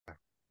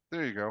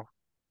There you go.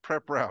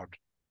 Prep round.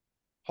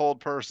 Hold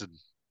person.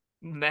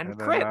 And then And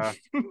then, crit.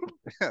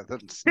 yeah,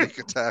 then sneak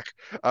attack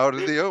out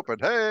in the open.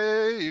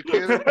 Hey, you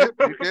can't hit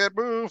me. You can't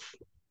move.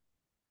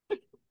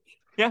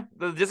 Yeah,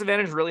 the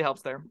disadvantage really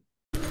helps there.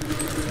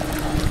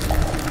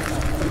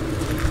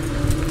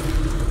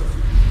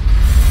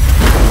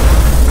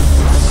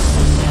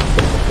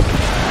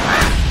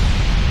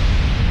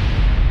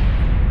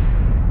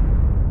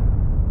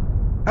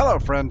 Hello,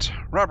 friends.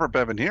 Robert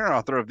Bevan here,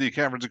 author of the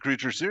Caverns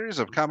Creatures series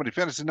of comedy,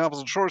 fantasy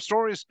novels, and short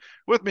stories.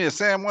 With me is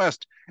Sam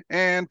West,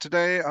 and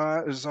today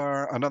is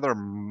our another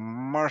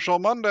Martial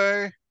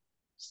Monday.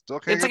 Still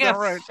can't It's get like that a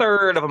right.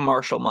 third of a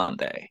Martial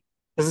Monday.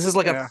 This is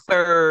like a Yeah,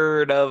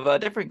 third of a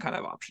different kind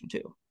of option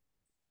too.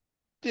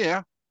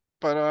 yeah,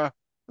 but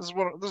this is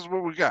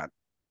what we got.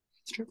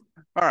 It's true.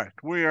 All right,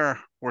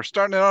 we're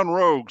starting it on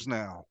rogues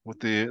now with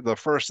the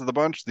first of the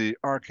bunch, the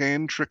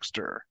Arcane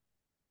Trickster.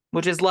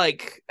 Which is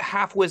like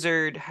half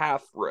wizard,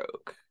 half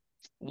rogue.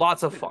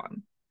 Lots of Yeah,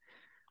 fun.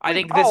 I I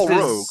mean, think this all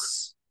rogue.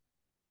 is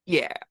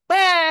yeah.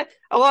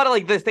 A lot of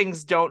like the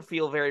things don't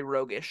feel very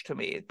roguish to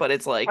me, but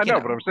it's I like, know,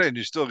 but I'm saying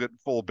you still get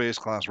full base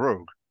class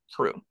rogue.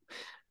 true.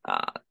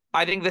 Uh,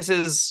 I think this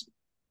is.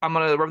 I'm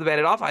gonna rub the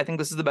bandit off. I think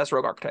this is the best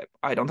rogue archetype.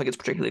 I don't think it's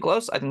particularly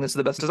close. I think this is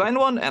the best designed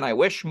one, and I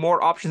wish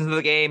more options in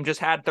the game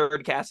just had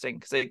third casting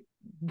because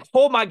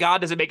oh my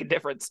god, does it make a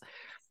difference?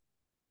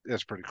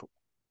 It's pretty cool.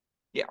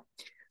 Yeah.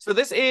 So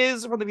this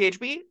is from the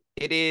PHP.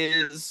 It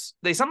is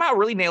they somehow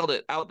really nailed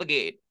it out the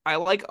gate. I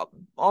like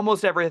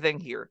almost everything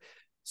here.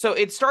 So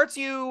it starts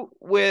you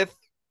with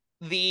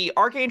the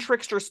Arcane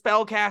Trickster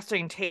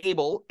spellcasting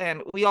table,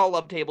 and we all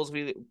love tables.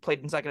 We played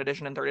in second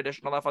edition and third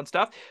edition, all that fun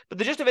stuff. But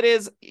the gist of it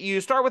is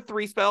you start with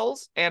three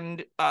spells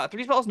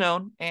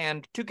known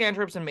and two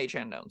cantrips and mage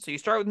hand known. So you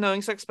start with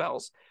knowing 6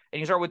 spells, and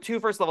you start with 2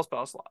 first level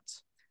spell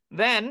slots.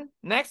 Then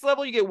next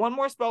level you get one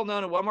more spell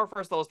known and one more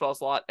first level spell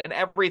slot, and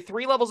every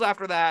 3 levels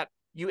after that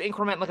you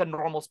increment like a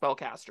normal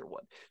spellcaster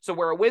would. So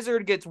where a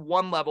wizard gets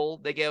 1 level,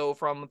 they go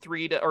from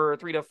 3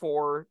 to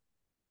 4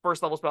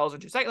 first level spells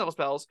and 2 second level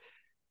spells.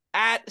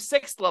 At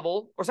 6th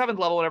level or 7th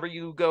level, whenever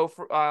you go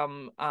for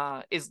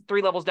is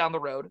 3 levels down the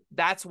road.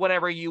 That's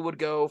whenever you would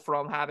go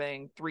from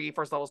having 3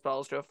 first level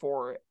spells to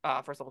 4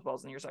 first level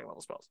spells in your second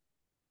level spells.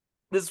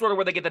 This is sort of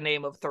where they get the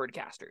name of third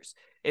casters.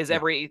 Is Yeah,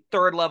 every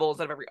third level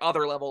instead of every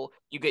other level,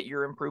 you get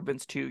your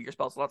improvements to your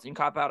spell slots. And you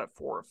can cop out at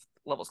 4th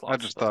level I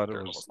slots. just Those are thought it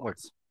third level was like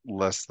slots.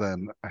 less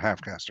than a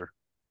half caster.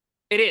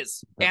 It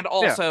is, But and yeah,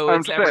 also I'm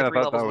it's just every saying I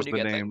three thought that levels was when you the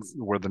get name things.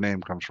 where the name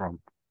comes from.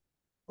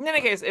 In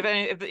any case,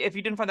 if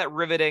you didn't find that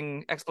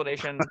riveting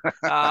explanation,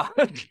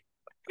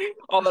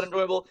 all that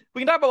enjoyable,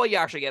 we can talk about what you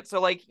actually get. So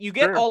like you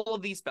get Sure. all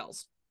of these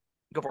spells.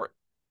 Go for it.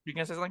 You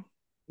gonna say something?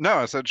 No,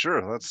 I said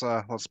sure. Let's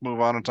move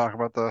on and talk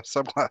about the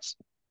subclass.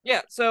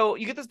 Yeah, so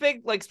you get this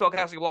big like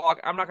spellcasting block.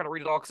 I'm not going to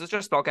read it all because it's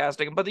just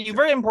spellcasting, but you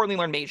very importantly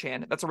learn Mage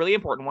Hand. That's a really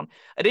important one.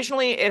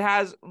 Additionally, it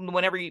has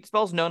whenever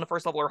spells known to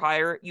first level or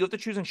higher, you have to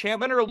choose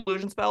enchantment or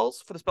illusion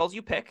spells for the spells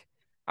you pick.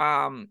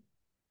 Um,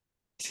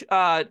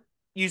 uh,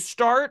 you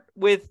start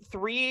with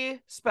 3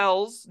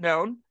 spells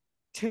known.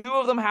 2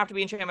 of them have to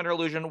be enchantment or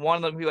illusion. One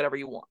of them can be whatever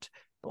you want.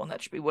 The one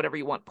that should be whatever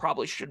you want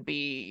probably should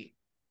be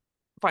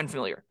find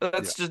familiar. Yeah.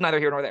 That's just neither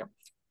here nor there.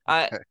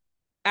 Uh, Okay.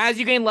 as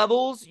you gain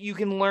levels, you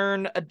can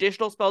learn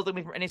additional spells that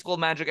can be from any school of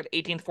magic at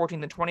 18th,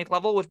 14th, and 20th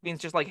level, which means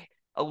just like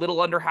a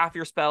little under half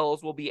your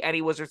spells will be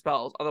any wizard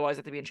spells. Otherwise, it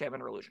have to be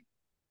enchantment or illusion.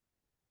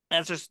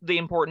 That's just the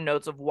important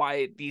notes of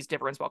why these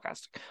differ in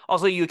spellcasting.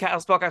 Also, you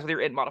cast spellcast with your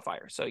int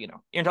modifier, so you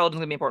know your intelligence is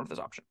gonna be important for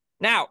this option.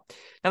 Now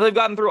they've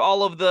gotten through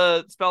all of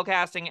the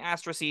spellcasting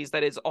asterisks,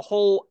 that is a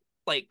whole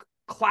like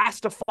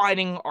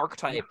class-defining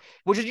archetype,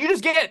 which is you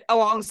just get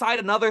alongside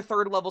another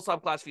third-level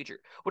subclass feature,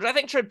 which I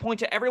think should point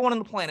to everyone on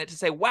the planet to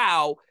say,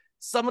 "Wow,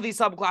 some of these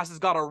subclasses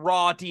got a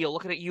raw deal.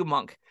 Look at you,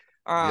 monk."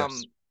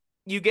 Yes.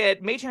 You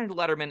get Mage Hand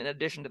Letterman in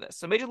addition to this.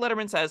 So Mage Hand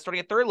Letterman says, starting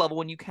at 3rd level,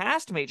 when you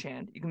cast Mage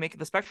Hand, you can make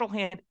the spectral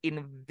hand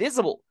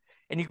invisible,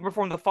 and you can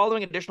perform the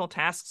following additional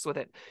tasks with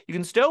it. You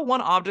can stow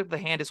one object the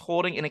hand is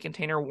holding in a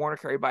container worn or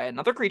carried by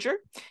another creature.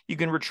 You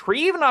can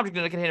retrieve an object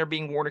in a container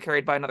being worn or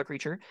carried by another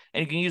creature,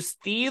 and you can use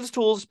thieves'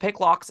 tools to pick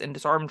locks and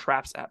disarm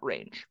traps at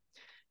range.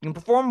 You can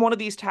perform one of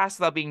these tasks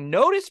without being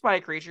noticed by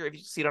a creature if you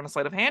succeed on a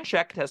sleight of hand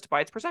check tested by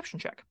its perception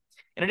check.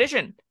 In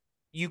addition,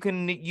 you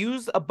can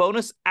use a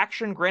bonus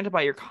action granted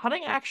by your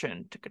cunning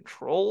action to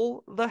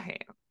control the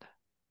hand.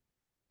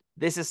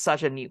 This is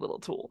such a neat little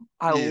tool.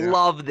 I Yeah,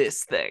 love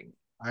this thing.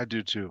 I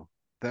do too.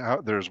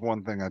 There's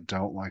one thing I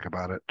don't like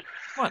about it.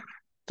 What?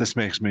 This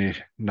makes me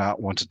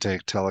not want to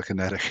take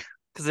telekinetic.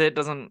 Because it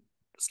doesn't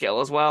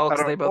scale as well I because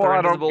don't, they both well, are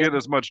I don't get invisible.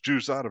 as much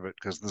juice out of it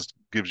because this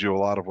gives you a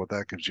lot of what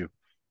that gives you.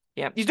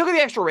 Yeah, you still get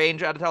the extra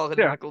range out of Yeah,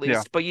 telekinetic at yeah,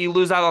 least, but you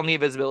lose out on the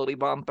invisibility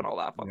bump and all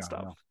that fun yeah, I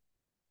stuff. know.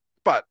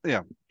 But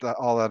yeah,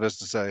 all that is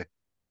to say,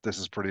 this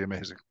is pretty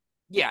amazing.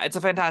 Yeah, it's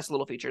a fantastic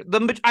little feature.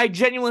 I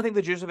genuinely think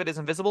the juice of it is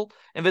invisible.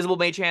 Invisible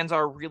mage hands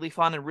are really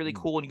fun and really Mm.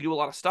 cool, and you can do a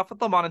lot of stuff with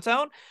them on its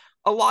own.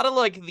 A lot of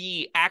like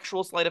the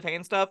actual sleight of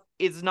hand stuff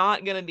is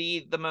not going to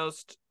be the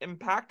most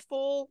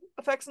impactful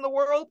effects in the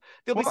world.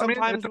 There'll be Well, I some mean, it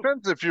times.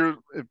 depends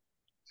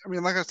I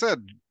mean, like I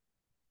said,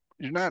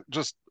 you're not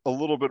just a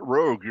little bit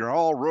rogue. You're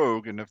all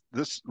rogue, and if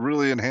this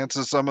really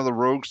enhances some of the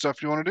rogue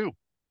stuff you want to do.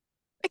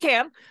 It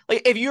can.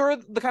 Like, if you're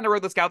the kind of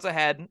rogue that scouts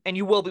ahead, and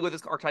you will be with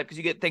this archetype because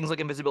you get things like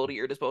invisibility at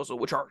your disposal,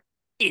 which are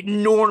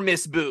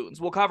enormous boons.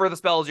 We'll cover the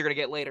spells you're going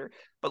to get later,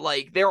 but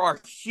like there are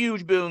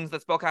huge boons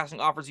that spellcasting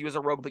offers you as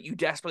a rogue, but you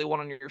desperately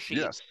want on your sheet.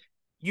 Yes.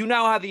 You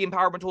now have the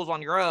empowerment tools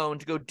on your own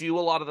to go do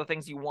a lot of the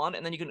things you want,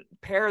 and then you can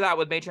pair that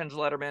with Mage Hand's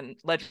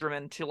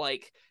Ledgerman to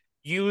like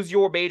use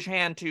your mage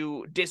hand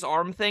to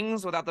disarm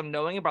things without them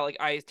knowing about.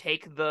 Like, I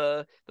take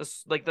the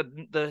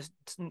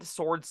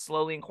sword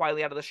slowly and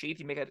quietly out of the sheath.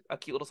 You make a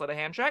cute little sleight of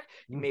hand check.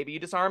 Maybe you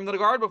disarm the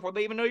guard before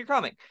they even know you're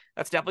coming.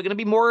 That's definitely going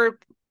to be more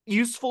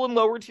useful in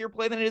lower tier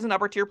play than it is in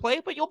upper tier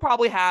play, but you'll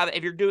probably have,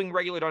 if you're doing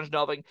regular dungeon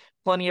delving,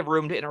 plenty of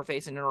room to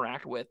interface and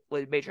interact with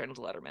Mage Hand's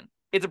Letterman.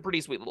 It's a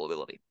pretty sweet little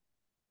ability.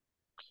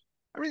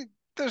 I mean,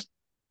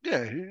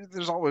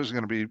 there's always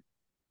going to be,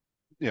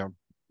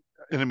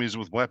 enemies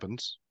with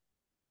weapons.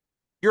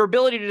 Your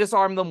ability to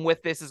disarm them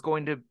with this is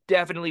going to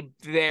definitely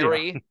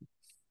vary.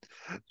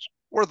 Yeah.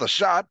 Worth a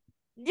shot.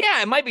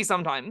 Yeah, it might be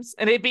sometimes.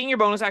 And it being your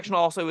bonus action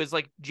also is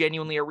like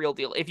genuinely a real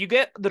deal. If you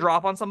get the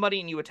drop on somebody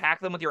and you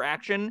attack them with your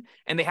action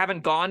and they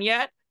haven't gone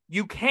yet,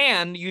 you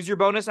can use your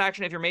bonus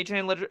action if your mage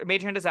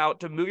hand is out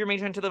to move your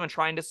mage hand to them and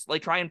try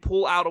and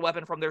pull out a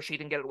weapon from their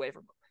sheath and get it away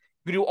from them.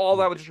 You can do all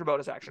that with just your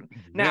bonus action.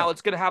 Now,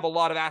 it's going to have a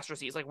lot of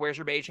asterisks, like where's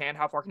your mage hand?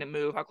 How far can it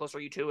move? How close are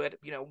you to it?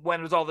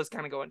 When is all this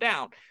kind of going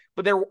down?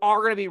 But there are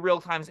going to be real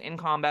times in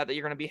combat that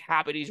you're going to be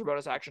happy to use your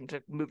bonus action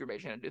to move your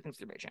mage hand and do things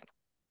with your mage hand.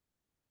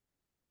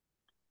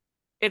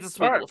 It's a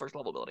sweet little first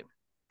level ability.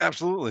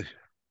 Absolutely.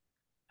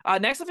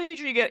 Next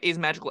feature you get is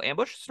Magical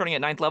Ambush, starting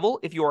at 9th level.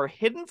 If you are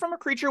hidden from a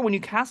creature when you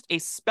cast a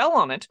spell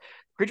on it,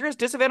 the creature has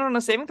disadvantage on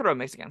a saving throw it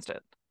makes against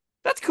it.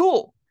 That's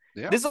cool.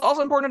 Yeah. This is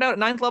also important to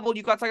note. At 9th level,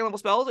 you've got 2nd level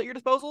spells at your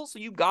disposal. So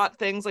you've got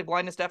things like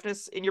Blindness,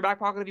 Deafness in your back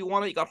pocket if you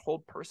want it. You got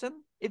Hold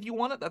Person if you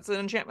want it. That's an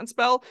enchantment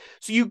spell.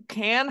 So you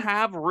can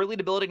have really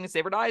debilitating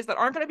saver dies that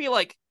aren't going to be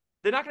like,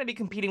 they're not going to be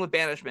competing with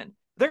Banishment.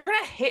 They're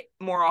going to hit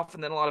more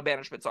often than a lot of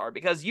Banishments are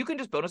because you can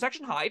just bonus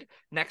action hide,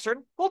 next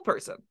turn, Hold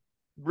Person.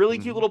 Really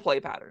cute little play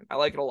pattern. I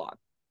like it a lot.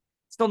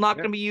 Still not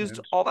going to be used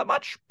all that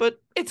much,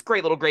 but it's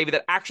great little gravy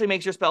that actually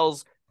makes your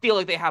spells feel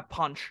like they have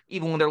punch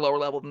even when they're lower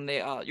level than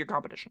your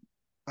competition.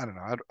 I don't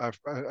know.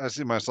 I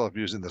see myself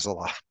using this a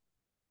lot.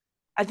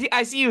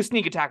 I see you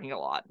sneak attacking a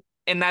lot,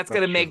 and that's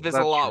going to make this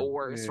a lot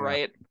worse,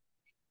 right?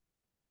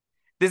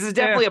 This is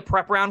definitely a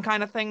prep round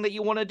kind of thing that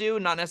you want to do,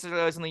 not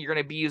necessarily something you're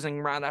going to be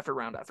using round after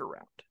round after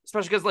round.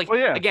 Especially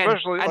because, again,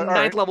 at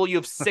 9th level, you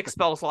have 6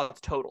 spell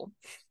slots total.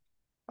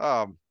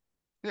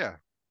 Yeah,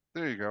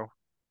 there you go.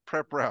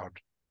 Prep round.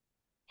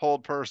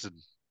 Hold Person.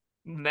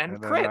 And then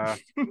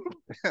crit.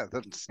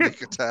 Then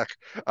sneak attack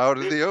out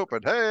in the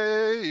open.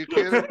 Hey, you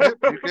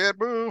can't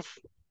move.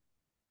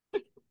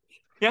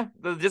 Yeah,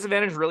 the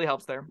disadvantage really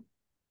helps there.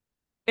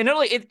 And not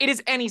only it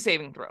is any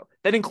saving throw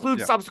that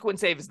includes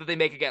subsequent saves that they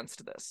make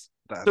against this.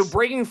 So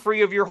breaking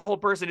free of your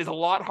Hold Person is a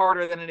lot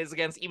harder than it is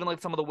against even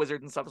like some of the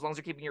wizards and stuff, as long as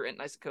you're keeping your int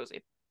nice and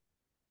cozy.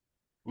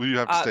 Well, you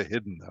have to stay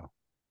hidden though.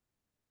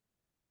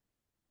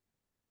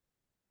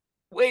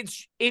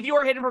 Which, if you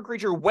are hidden from a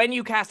creature when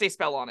you cast a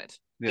spell on it,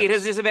 it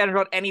has disadvantage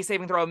on any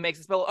saving throw and makes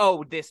a spell.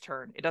 Oh, this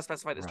turn. It does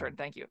specify this turn.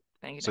 Thank you.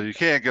 So you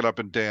can't get up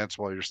and dance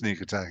while you're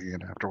sneak attacking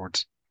it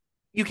afterwards.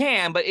 You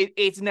can, but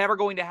it's never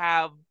going to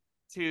have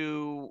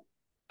to.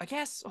 I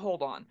guess.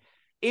 Hold on.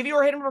 If you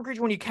are hidden from a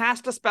creature when you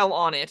cast a spell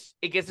on it,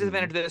 it gets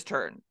disadvantage this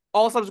turn.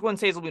 All subsequent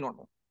saves will be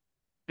normal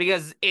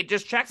because it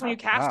just checks when you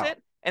cast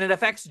it and it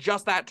affects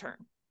just that turn.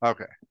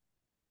 Okay.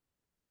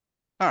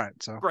 All right.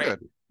 So great.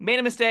 Good. Made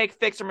a mistake,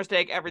 fixed a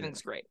mistake,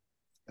 everything's great.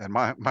 And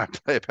my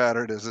play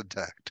pattern is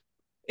intact.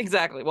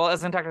 Exactly. Well,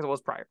 as intact as it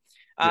was prior.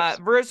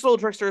 Versatile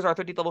Tricksters are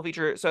 13th level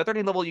feature. So at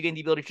 13th level, you gain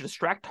the ability to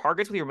distract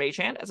targets with your mage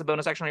hand. As a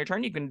bonus action on your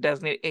turn, you can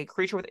designate a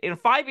creature within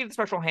 5 feet of the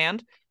special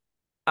hand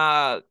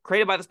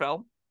created by the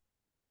spell.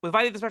 With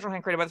 5 feet of the special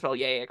hand created by the spell.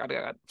 Yeah, got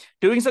it.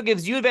 Doing so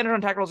gives you advantage on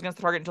attack rolls against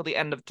the target until the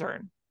end of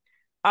turn.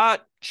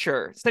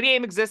 Sure. Steady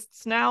aim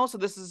exists now, so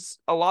this is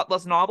a lot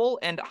less novel,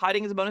 and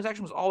hiding as a bonus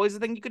action was always the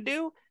thing you could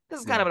do. This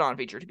is kind of a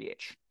non-feature to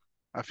BH.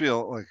 I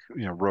feel like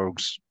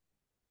rogues,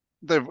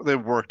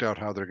 they've worked out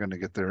how they're going to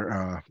get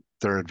their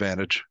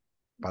advantage.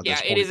 By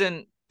this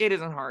point. It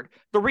isn't hard.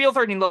 The real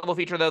 13th level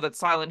feature though that's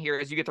silent here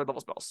is you get 3rd level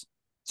spells.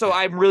 So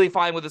I'm really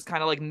fine with this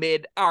kind of like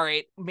mid. All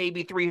right,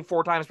 maybe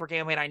 3-4 times per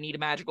campaign I need a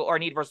magical or I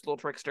need versatile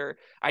trickster.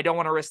 I don't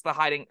want to risk the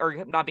hiding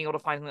or not being able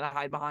to find something to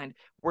hide behind.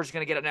 We're just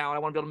gonna get it now, and I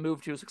want to be able to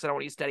move to because I don't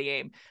want to use steady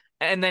aim.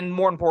 And then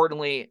more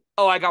importantly,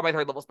 I got my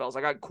 3rd level spells.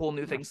 I got cool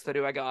new things to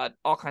do. I got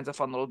all kinds of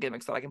fun little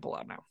gimmicks that I can pull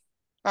out now.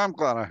 I'm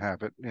glad I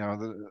have it.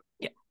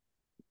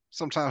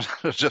 Sometimes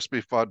it'll just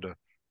be fun to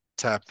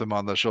tap them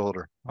on the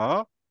shoulder.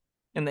 Huh?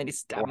 And then you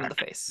stab them in the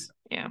face.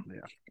 Yeah.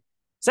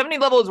 17th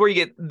level is where you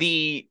get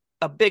the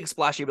a big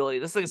splashy ability.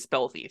 This thing is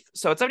Spell Thief.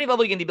 So at 70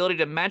 level, you get the ability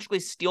to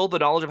magically steal the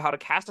knowledge of how to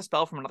cast a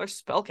spell from another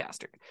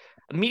spellcaster.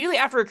 Immediately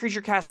after a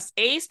creature casts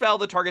a spell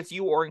that targets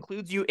you or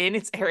includes you in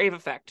its area of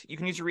effect, you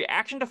can use your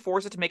reaction to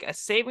force it to make a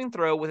saving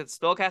throw with its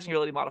spellcasting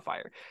ability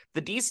modifier.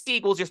 The DC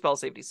equals your spell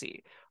save DC.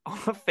 On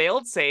a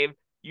failed save,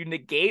 you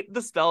negate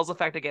the spell's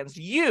effect against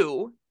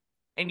you,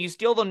 and you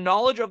steal the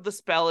knowledge of the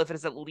spell if it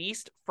is at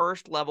least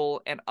first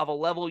level and of a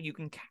level you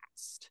can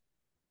cast.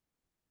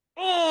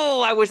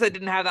 Oh, I wish I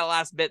didn't have that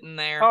last bit in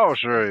there. Oh,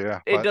 sure,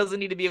 yeah. It doesn't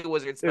need to be a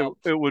wizard spell.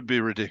 It would be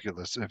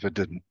ridiculous if it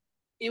didn't.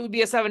 It would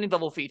be a 70th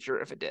level feature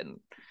if it didn't.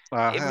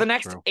 If the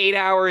next true. 8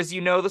 hours you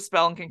know the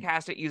spell and can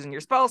cast it using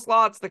your spell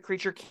slots, the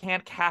creature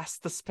can't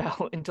cast the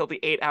spell until the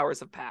 8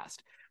 hours have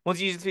passed. Once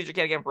you use the feature,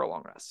 can't again for a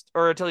long rest.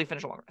 Or until you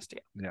finish a long rest,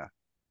 yeah.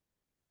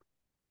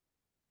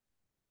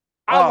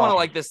 I want to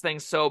like this thing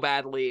so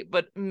badly,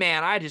 but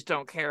man, I just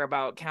don't care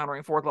about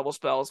countering 4th level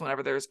spells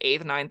whenever there's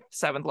 8th, 9th,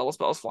 7th level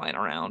spells flying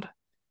around.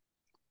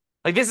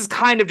 Like, this is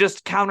kind of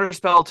just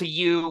counterspell to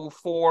you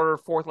for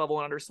 4th level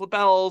and under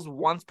spells,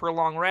 once per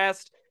long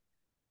rest.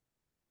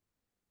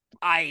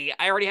 I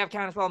already have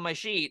counterspell on my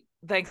sheet,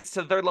 thanks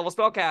to 3rd level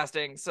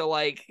spellcasting, so,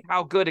 like,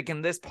 how good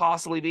can this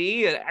possibly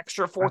be? An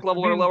extra 4th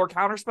level or lower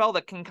counterspell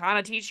that can kind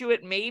of teach you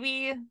it,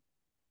 maybe?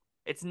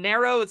 It's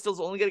narrow, it's still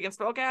only good against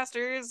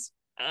spellcasters?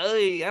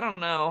 I don't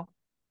know.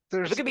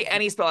 If it could be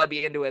any spell, I'd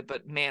be into it,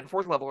 but man,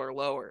 4th level or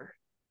lower.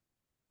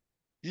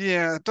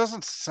 Yeah, it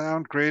doesn't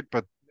sound great,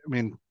 but, I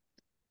mean,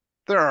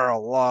 there are a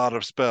lot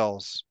of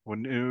spells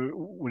when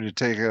you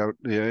take out.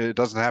 It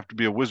doesn't have to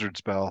be a wizard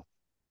spell.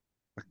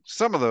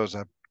 Some of those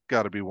have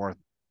got to be worth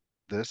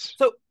this.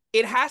 So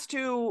it has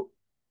to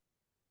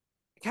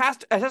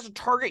cast. It has to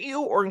target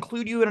you or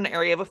include you in an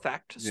area of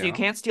effect. So you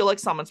can't steal like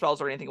summon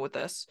spells or anything with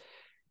this.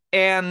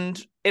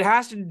 And it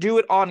has to do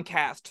it on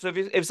cast. So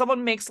if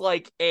someone makes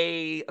like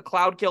a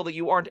cloud kill that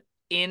you aren't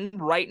in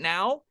right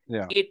now,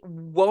 it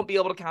won't be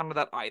able to counter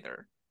that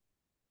either.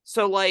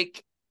 So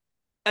like,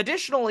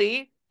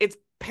 additionally, it's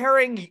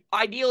pairing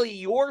ideally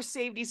your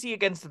save DC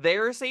against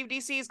their save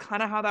DC is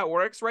kind of how that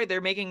works, right?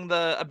 They're making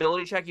the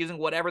ability check using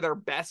whatever their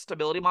best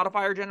ability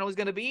modifier generally is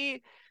going to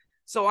be.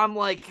 So I'm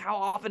like, how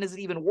often is it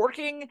even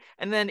working?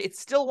 And then it's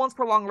still once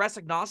per long rest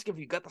agnostic if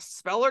you got the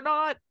spell or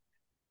not.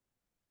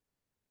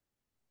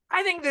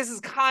 I think this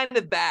is kind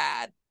of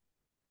bad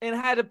and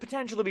had a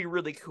potential to be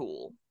really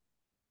cool.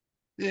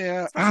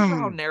 Yeah. Especially for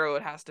how narrow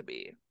it has to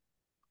be.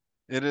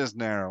 It is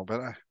narrow,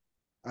 but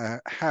I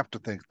have to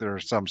think there are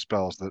some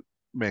spells that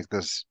make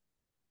this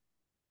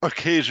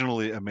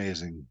occasionally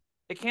amazing.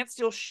 It can't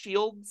steal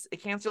shields.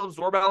 It can't steal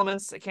absorb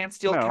elements. It can't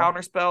steal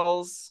counter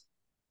spells.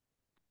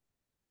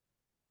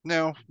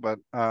 No, but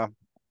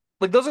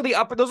like those are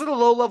the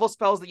low level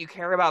spells that you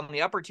care about in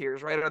the upper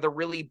tiers, right? Are the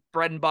really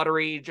bread and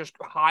buttery, just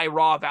high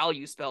raw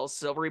value spells,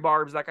 silvery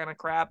barbs, that kind of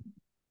crap.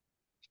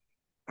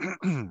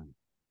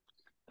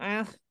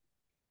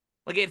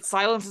 Like it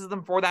silences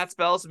them for that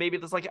spell, so maybe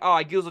it's like, oh,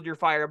 I used your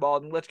fireball,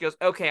 and Lich goes,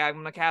 okay, I'm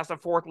gonna cast a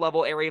 4th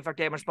level area effect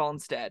damage spell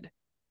instead.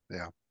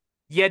 Yeah.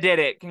 You did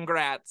it.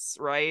 Congrats,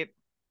 right?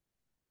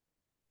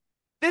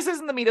 This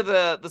isn't the meat of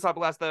the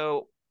subclass,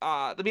 though.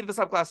 The meat of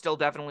the subclass still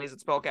definitely is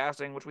its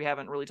spellcasting, which we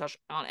haven't really touched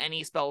on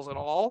any spells at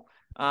all.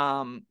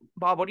 Bob,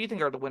 what do you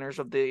think are the winners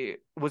of the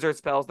wizard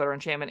spells that are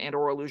enchantment and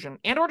or illusion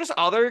and or just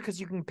other?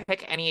 Because you can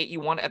pick any 8 you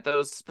want at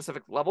those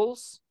specific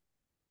levels.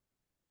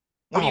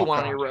 What do you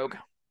want on your rogue?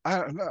 I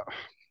don't know.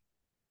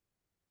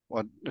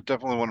 Well,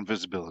 definitely want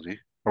invisibility.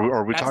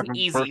 Are we That's talking an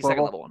easy first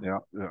second level? level one. Yeah.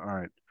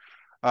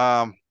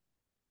 All right.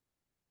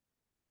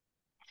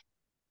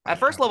 At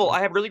first level,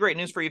 I have really great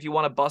news for you if you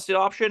want a busted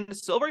option.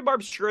 Silvery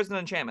Barb sure is an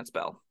enchantment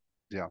spell.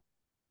 Yeah,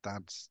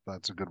 that's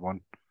a good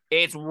one.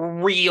 It's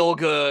real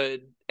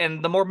good.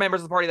 And the more members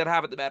of the party that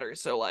have it, the better.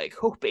 So like,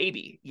 oh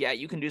baby. Yeah,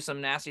 you can do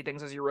some nasty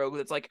things as your rogue.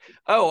 It's like,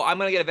 oh, I'm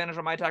gonna get advantage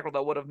on my attack roll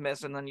that would have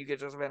missed, and then you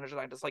get disadvantage on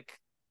that. Just like,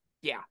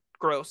 yeah,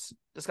 gross,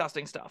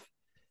 disgusting stuff.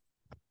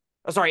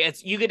 Oh, sorry,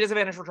 it's you get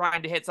disadvantage for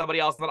trying to hit somebody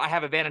else, and then I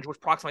have advantage, which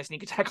procs my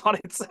sneak attack on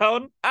its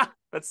own. Ah,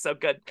 that's so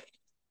good.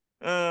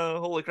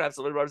 Holy crap,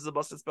 Silver Barb is a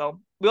busted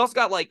spell. We also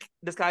got like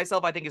Disguise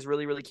Self, I think is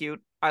really, really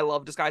cute. I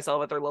love Disguise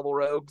Self at their level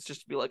rogues,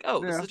 just to be like,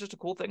 oh, this is just a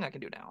cool thing I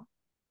can do now.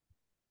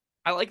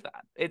 I like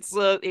that.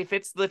 It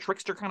fits the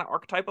trickster kind of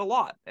archetype a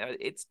lot.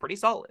 It's pretty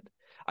solid.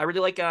 I really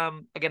like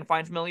again,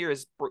 Find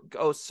Familiars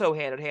goes so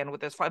hand in hand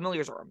with this.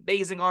 Familiars are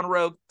amazing on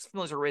rogue.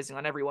 Familiars are amazing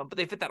on everyone, but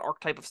they fit that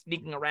archetype of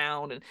sneaking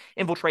around and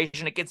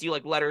infiltration. It gets you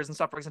like letters and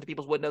stuff breaks into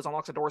people's windows,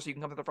 unlocks a door so you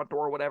can come to the front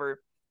door or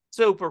whatever.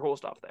 Super cool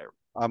stuff there.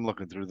 I'm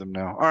looking through them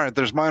now. All right,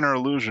 there's Minor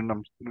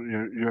Illusion.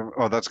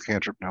 Oh, that's a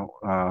cantrip now.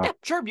 Yeah,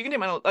 sure, you can do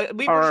Minor.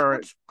 We'll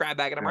just grab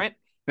bagging them, right?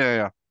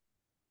 Yeah.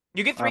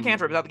 You get 3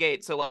 cantrips out the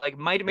gate, so like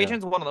Mage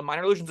Hand's one of them.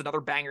 Minor Illusion's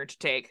another banger to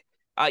take.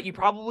 You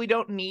probably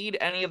don't need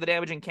any of the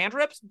damaging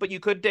cantrips, but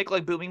you could take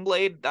like Booming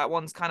Blade. That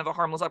one's kind of a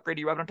harmless upgrade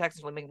to your weapon attacks.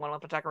 It's only making 1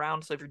 left attack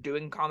around. So if you're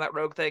doing combat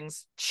rogue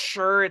things,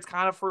 sure, it's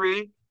kind of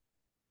free.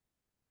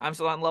 I'm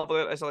still not in love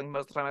with it. I still think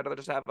most of the time I'd rather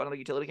just have another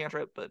utility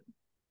cantrip, but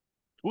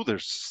ooh, they're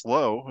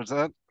slow. Is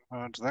that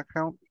does that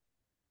count?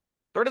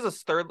 Third is a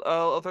third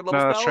level No,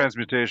 that's spell.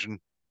 transmutation.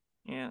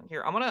 Yeah,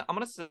 here I'm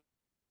gonna send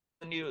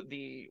you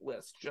the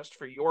list just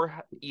for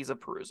your ease of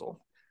perusal,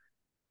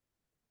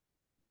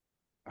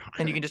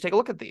 and you Okay. can just take a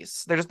look at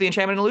these. They're just the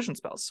enchantment and illusion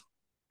spells.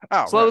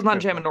 Oh, Slow right. is not Good.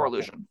 enchantment That's nor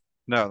helpful. illusion.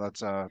 No, that's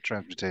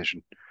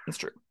transmutation. That's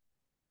true.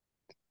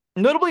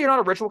 Notably, you're not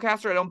a ritual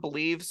caster, I don't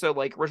believe. So,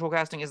 like, ritual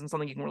casting isn't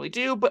something you can really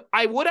do. But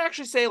I would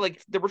actually say,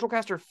 like, the ritual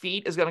caster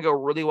feat is going to go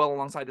really well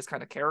alongside this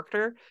kind of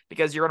character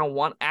because you're going to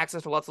want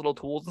access to lots of little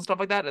tools and stuff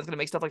like that. And it's going to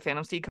make stuff like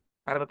Phantom Steed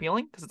kind of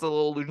appealing because it's a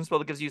little illusion spell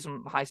that gives you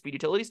some high speed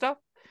utility stuff.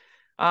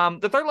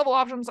 The third level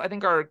options, I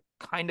think, are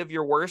kind of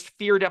your worst.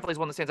 Fear definitely is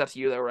one that stands out to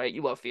you, though, right?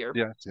 You love fear.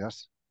 Yes,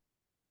 yes.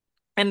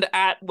 And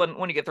at when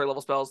you get third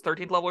level spells,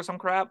 13th level or some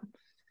crap.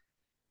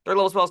 Third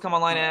level spells come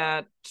online Uh,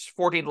 at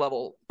 14th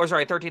level, or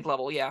sorry, 13th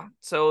level. Yeah.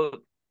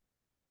 So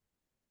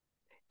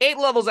 8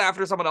 levels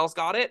after someone else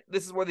got it,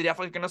 this is where they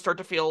definitely going to start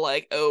to feel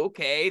like,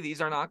 okay, these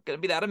are not going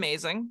to be that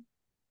amazing.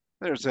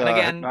 there's And a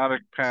again,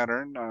 hypnotic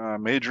pattern,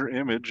 major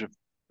image,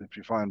 if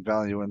you find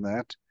value in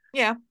that.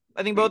 yeah,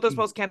 I think both those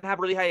spells can have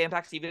really high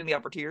impacts even in the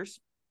upper tiers.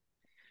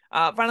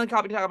 Finally,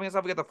 topping us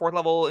off, we get the 4th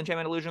level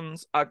enchantment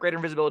illusions. Greater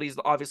invisibility is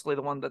obviously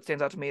the one that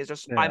stands out to me. Is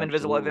just Yeah, I'm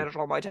invisible, absolutely. advantage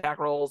on all my attack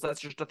rolls.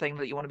 That's just a thing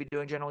that you want to be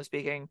doing, generally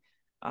speaking.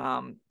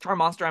 Charm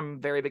Monster, I'm a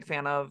very big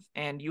fan of,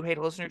 and you hate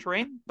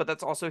hallucinatory terrain, but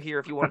that's also here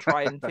if you want to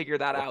try and figure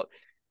that out.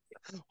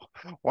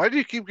 Why do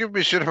you keep giving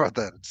me shit about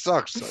that? It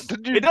sucks.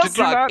 Did you It does did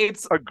you suck. not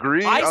It's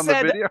agree I on the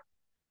said video?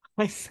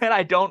 I said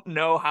I don't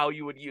know how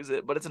you would use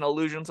it, but it's an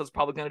illusion, so it's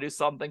probably going to do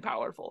something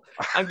powerful.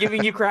 I'm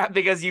giving you crap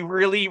because you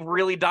really,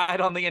 really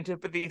died on the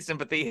antipathy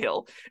sympathy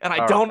hill, and I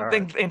All right, don't all right.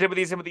 think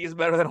antipathy sympathy is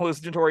better than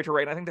hallucinatory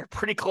terrain. I think they're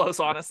pretty close,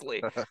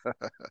 honestly,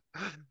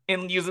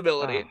 in Oh,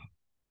 usability.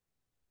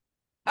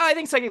 I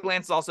think Psychic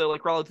Lance is also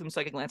like relative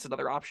Psychic Lance is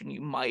another option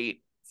you might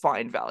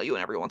find value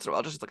in every once in a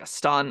while, just like a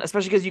stun,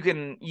 especially because you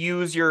can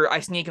use your I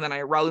sneak and then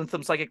I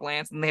Rowlintham Psychic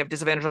Lance, and they have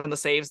disadvantage on the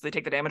saves. They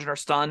take the damage and are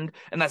stunned,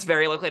 and that's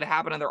very likely to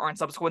happen, and there aren't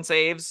subsequent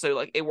saves, so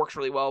like it works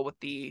really well with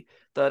the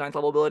 9th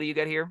level ability you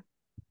get here.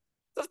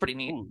 That's pretty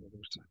neat. ooh,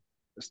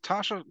 is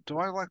Tasha? Do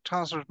I like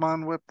Tasha's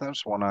Mind Whip?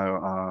 That's one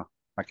I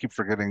keep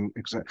forgetting.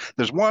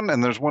 There's one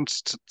and there's one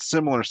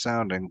similar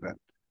sounding that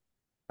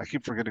I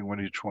keep forgetting what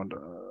each one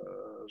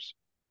does.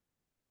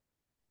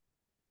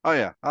 Oh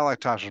yeah, I like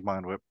Tasha's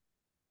Mind Whip.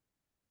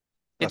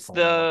 That's It's the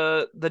one I like.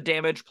 the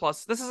damage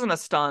plus. This isn't a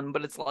stun,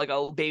 but it's like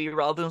a baby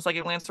Rowlintham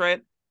Psychic Lance,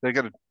 right? They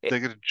get to It, they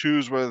get to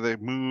choose whether they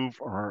move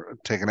or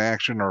take an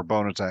action or a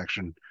bonus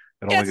action.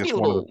 It yeah, only it's a gets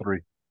one of the three.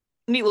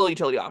 neat little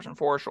utility option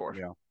for sure.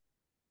 Yeah.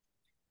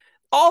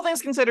 All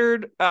things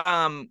considered,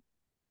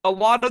 a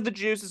lot of the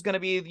juice is going to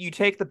be you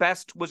take the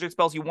best wizard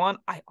spells you want.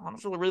 I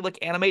honestly really like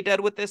Animate Dead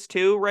with this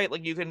too, right?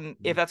 Like you can,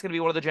 if that's going to be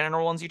one of the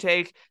general ones you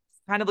take,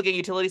 kind of like a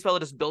utility spell that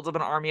just builds up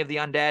an army of the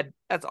undead.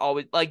 That's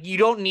always like you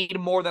don't need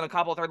more than a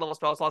couple of third level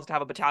spell slots to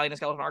have a battalion of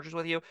skeleton archers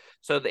with you.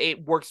 So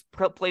it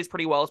plays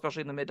pretty well,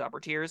 especially in the mid to upper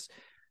tiers.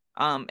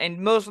 And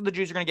most of the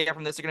juice you're going to get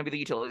from this are going to be the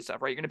utility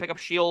stuff, right? You're going to pick up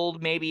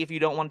shield, maybe if you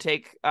don't want to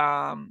take,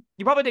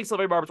 you probably take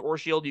silvery barbs or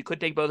shield. You could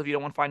take both if you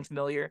don't want to find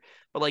familiar,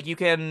 but like you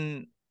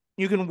can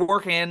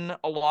work in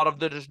a lot of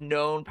the just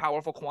known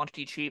powerful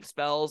quantity cheap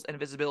spells,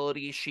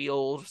 invisibility,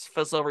 shields,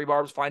 silvery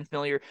barbs, find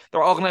familiar.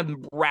 They're all going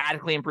to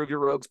radically improve your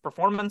rogue's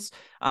performance.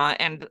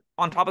 And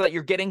on top of that,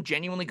 you're getting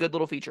genuinely good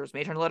little features.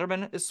 Mage Hand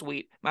Letterman is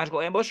sweet. Magical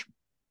Ambush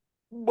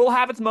will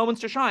have its moments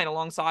to shine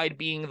alongside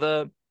being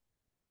the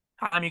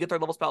time you get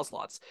third level spell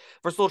slots.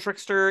 Versatile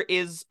Trickster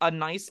is a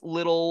nice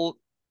little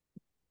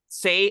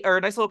or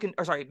a nice little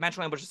or sorry,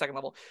 Magical Ambush is 2nd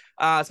level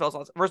spell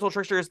slots. Versatile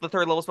Trickster is the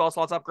 3rd level spell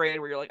slots upgrade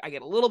where you're like, I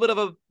get a little bit of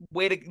a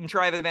way to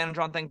try the advantage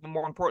on things, but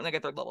more importantly, I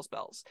get 3rd level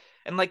spells.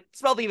 And like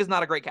Spell Thief is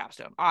not a great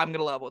capstone. I'm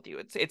gonna level with you.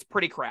 It's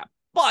pretty crap.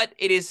 But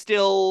it is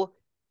still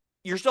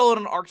you're still in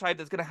an archetype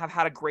that's going to have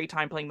had a great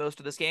time playing most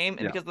of this game.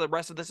 And Yeah. because the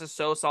rest of this is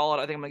so solid,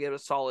 I think I'm going to give it a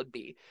solid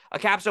B. A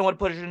capstone would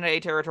push it into A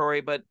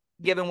territory, but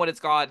given what it's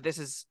got, this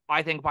is,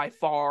 I think, by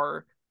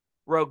far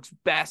Rogue's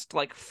best,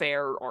 like,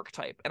 fair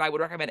archetype. And I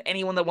would recommend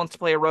anyone that wants to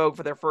play a Rogue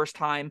for their first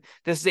time.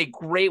 This is a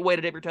great way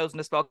to dip your toes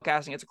into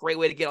spellcasting. It's a great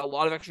way to get a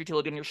lot of extra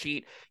utility on your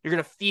sheet. You're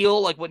going to feel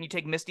like when you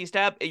take Misty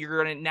Step,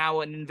 you're going to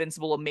now an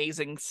invincible,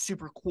 amazing,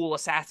 super cool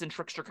assassin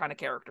trickster kind of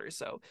character.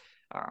 So,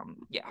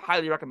 yeah,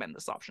 highly recommend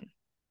this option.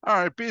 All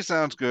right, B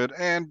sounds good.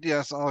 And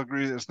yes, I'll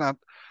agree. It's not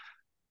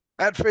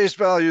at face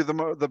value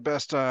the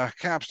best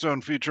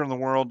capstone feature in the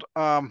world.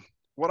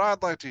 What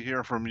I'd like to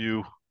hear from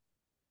you,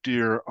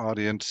 dear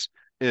audience,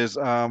 is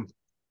what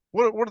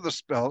are the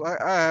spells?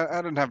 I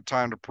didn't have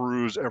time to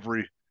peruse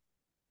every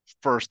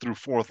first through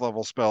fourth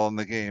level spell in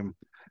the game,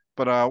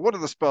 but what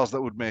are the spells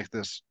that would make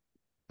this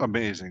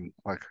amazing?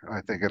 Like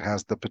I think it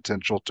has the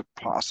potential to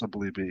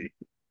possibly be.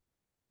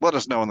 Let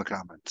us know in the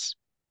comments,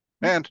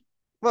 and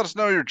let us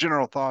know your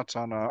general thoughts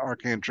on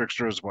Arcane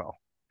Trickster as well.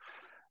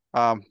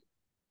 Um,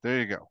 there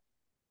you go.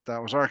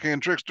 That was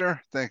Arcane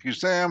Trickster. Thank you,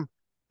 Sam.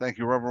 Thank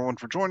you, everyone,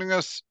 for joining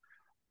us.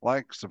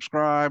 Like,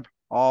 subscribe,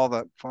 all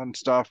that fun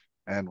stuff,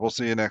 and we'll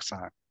see you next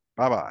time.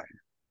 Bye bye.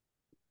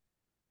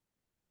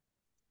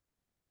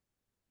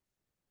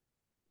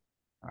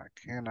 I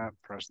cannot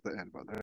press the end button.